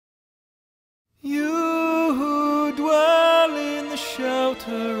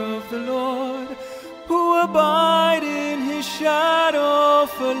shelter of the Lord, who abide in his shadow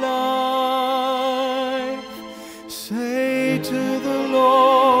for life. Say to the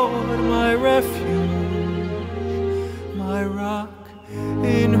Lord, my refuge, my rock,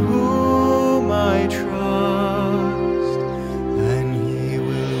 in whom I trust, and he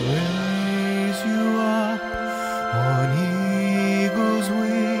will raise you up on eagle's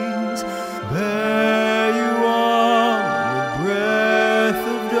wings, bear you on the breath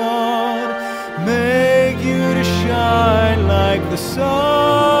of dawn, make you to shine like the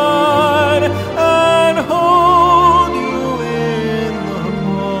sun, and hold you in the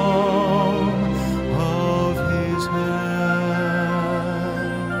palm of his hand.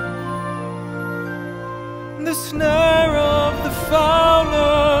 The snare of the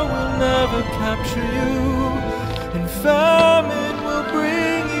fowler will never capture you, and famine will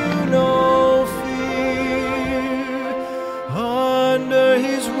bring you no fear. Under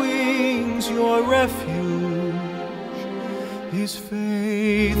his wings your refuge, his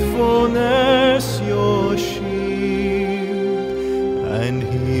faithfulness your shield, and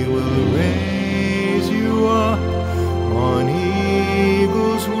he will raise you up on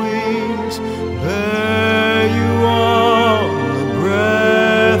eagle's wings, bear you on the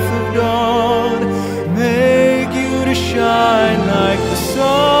breath of dawn, make you to shine like the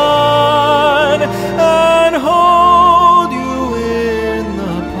sun, and hold you in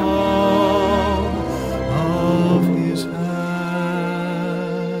the palm of his hand.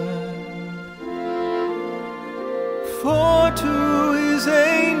 For to his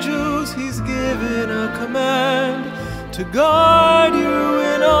angels he's given a command to guard you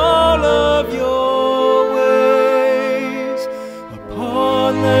in all of your ways.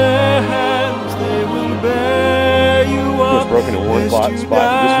 Upon their hands they will bear you up. It was broken in one spot. This was broken in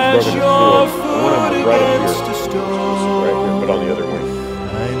four. One of them right up here. Right here, but on the other wing.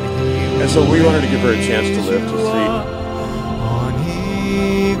 And so we wanted to give her a chance to live, to see. On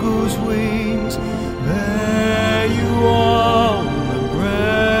eagle's wings, bear you on the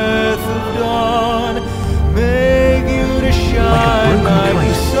breath of dawn, make you to shine like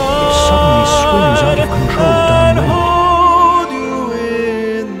the sun, it suddenly swims out of control and downwind. hold you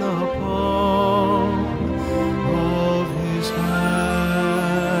in the palm of his hand,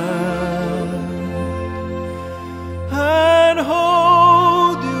 and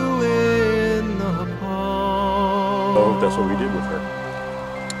hold you in the palm. So that's what we did with her.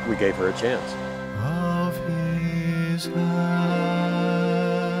 We gave her a chance.